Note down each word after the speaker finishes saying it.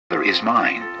is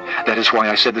mine. That is why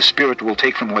I said the Spirit will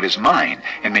take from what is mine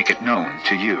and make it known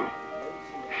to you.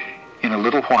 In a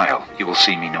little while you will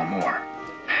see me no more.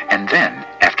 And then,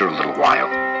 after a little while,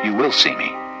 you will see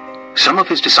me. Some of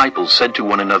his disciples said to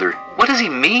one another, "What does he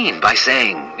mean by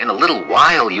saying, 'In a little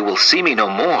while you will see me no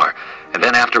more, and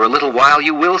then after a little while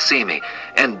you will see me,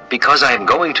 and because I am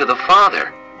going to the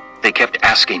Father?'" They kept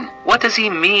asking, "What does he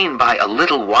mean by a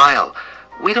little while?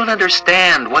 We don't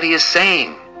understand what he is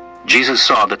saying." Jesus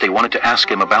saw that they wanted to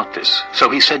ask him about this, so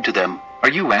he said to them, Are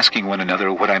you asking one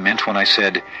another what I meant when I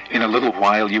said, 'In a little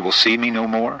while you will see me no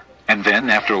more, and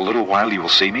then after a little while you will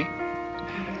see me'?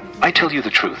 I tell you the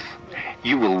truth.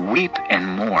 You will weep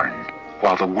and mourn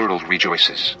while the world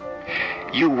rejoices.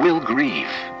 You will grieve,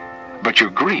 but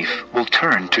your grief will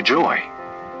turn to joy.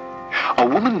 A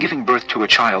woman giving birth to a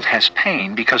child has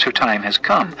pain because her time has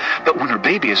come, but when her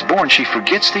baby is born, she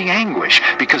forgets the anguish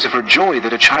because of her joy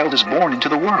that a child is born into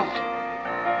the world.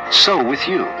 So with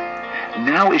you.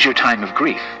 Now is your time of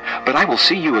grief, but I will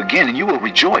see you again, and you will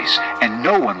rejoice, and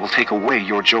no one will take away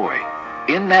your joy.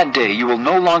 In that day you will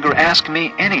no longer ask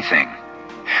me anything.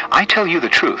 I tell you the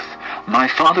truth, my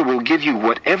Father will give you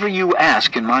whatever you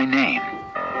ask in my name.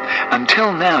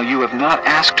 Until now you have not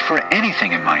asked for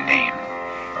anything in my name.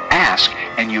 Ask,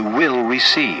 and you will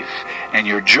receive, and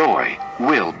your joy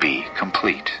will be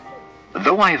complete.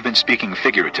 Though I have been speaking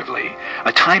figuratively,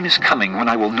 a time is coming when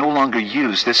I will no longer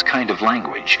use this kind of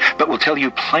language, but will tell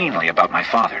you plainly about my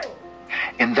Father.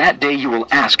 In that day you will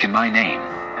ask in my name.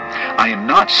 I am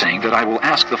not saying that I will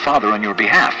ask the Father on your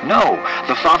behalf. No,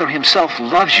 the Father himself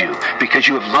loves you because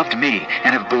you have loved me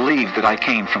and have believed that I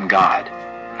came from God.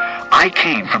 I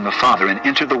came from the Father and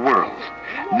entered the world.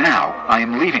 Now I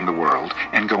am leaving the world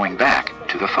and going back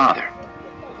to the Father."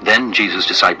 Then Jesus'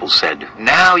 disciples said,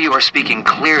 "Now you are speaking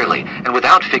clearly and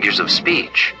without figures of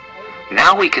speech.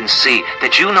 Now we can see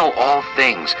that you know all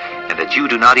things and that you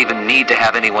do not even need to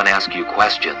have anyone ask you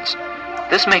questions.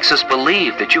 This makes us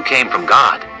believe that you came from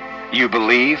God." "You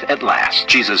believe at last,"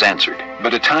 Jesus answered.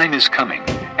 "But a time is coming,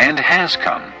 and has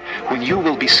come, when you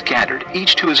will be scattered,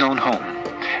 each to his own home.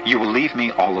 You will leave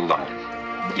me all alone.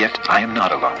 Yet I am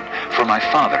not alone, for my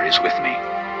Father is with me.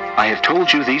 I have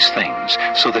told you these things,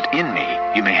 so that in me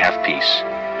you may have peace.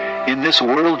 In this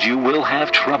world you will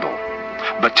have trouble,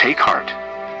 but take heart,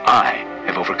 I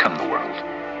have overcome the world."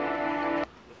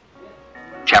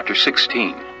 Chapter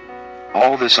 16.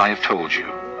 All this I have told you,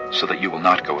 so that you will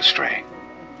not go astray.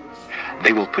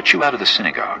 They will put you out of the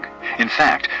synagogue. In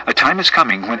fact, a time is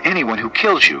coming when anyone who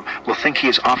kills you will think he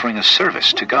is offering a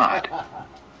service to God.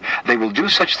 They will do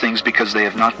such things because they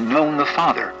have not known the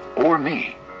Father or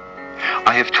me.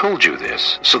 I have told you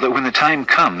this, so that when the time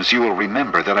comes you will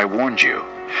remember that I warned you.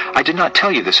 I did not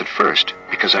tell you this at first,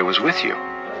 because I was with you.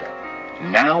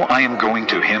 Now I am going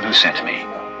to him who sent me.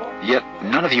 Yet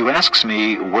none of you asks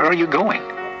me, "Where are you going?"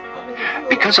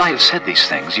 Because I have said these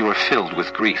things, you are filled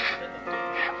with grief.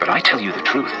 But I tell you the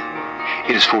truth.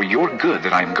 It is for your good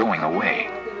that I am going away.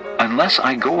 Unless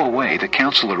I go away, the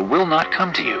Counselor will not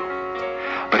come to you.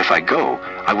 But if I go,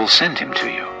 I will send him to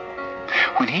you.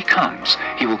 When he comes,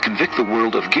 he will convict the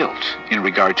world of guilt in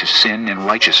regard to sin and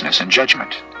righteousness and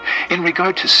judgment. In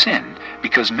regard to sin,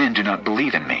 because men do not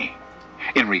believe in me.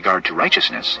 In regard to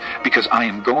righteousness, because I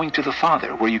am going to the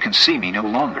Father, where you can see me no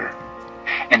longer.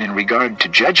 And in regard to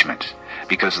judgment,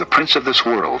 because the prince of this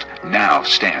world now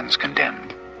stands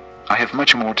condemned. I have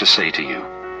much more to say to you,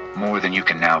 more than you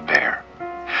can now bear.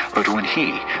 But when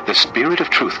he, the Spirit of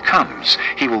truth, comes,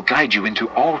 he will guide you into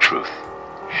all truth.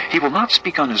 He will not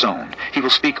speak on his own. He will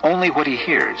speak only what he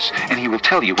hears, and he will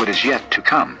tell you what is yet to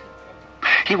come.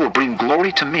 He will bring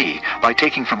glory to me by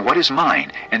taking from what is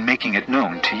mine and making it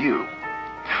known to you.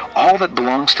 All that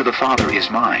belongs to the Father is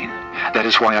mine. That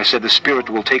is why I said the Spirit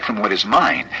will take from what is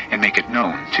mine and make it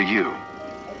known to you.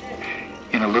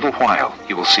 In a little while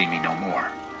you will see me no more.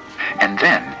 And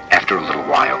then, after a little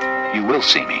while, you will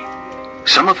see me.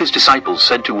 Some of his disciples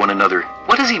said to one another,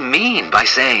 "What does he mean by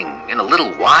saying, 'In a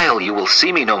little while you will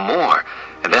see me no more,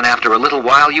 and then after a little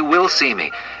while you will see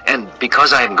me, and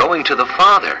because I am going to the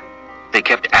Father?'" They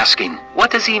kept asking, "What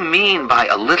does he mean by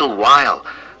a little while?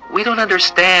 We don't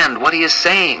understand what he is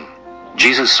saying."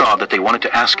 Jesus saw that they wanted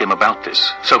to ask him about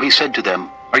this, so he said to them,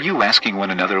 "Are you asking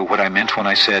one another what I meant when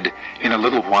I said, 'In a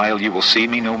little while you will see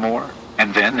me no more,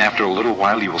 and then after a little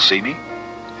while you will see me'?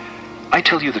 I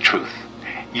tell you the truth.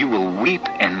 You will weep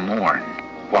and mourn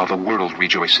while the world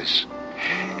rejoices.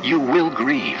 You will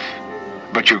grieve,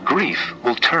 but your grief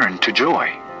will turn to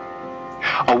joy.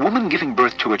 A woman giving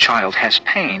birth to a child has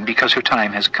pain because her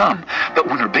time has come, but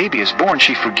when her baby is born,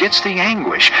 she forgets the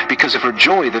anguish because of her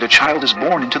joy that a child is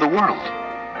born into the world.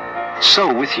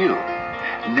 So with you.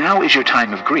 Now is your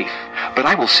time of grief, but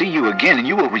I will see you again, and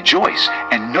you will rejoice,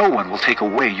 and no one will take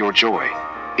away your joy.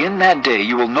 In that day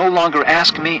you will no longer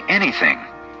ask me anything.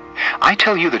 I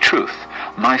tell you the truth,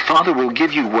 my Father will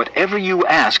give you whatever you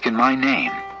ask in my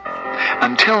name.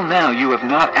 Until now you have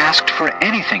not asked for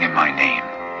anything in my name.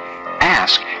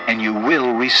 Ask, and you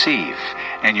will receive,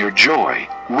 and your joy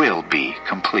will be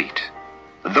complete.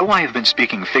 Though I have been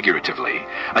speaking figuratively,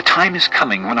 a time is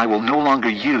coming when I will no longer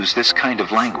use this kind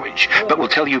of language, but will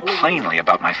tell you plainly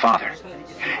about my Father.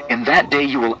 In that day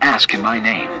you will ask in my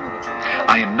name.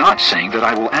 I am not saying that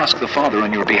I will ask the Father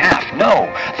on your behalf.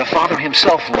 No, the Father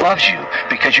himself loves you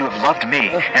because you have loved me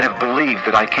and have believed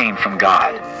that I came from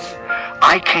God.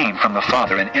 I came from the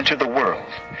Father and entered the world.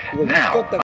 Now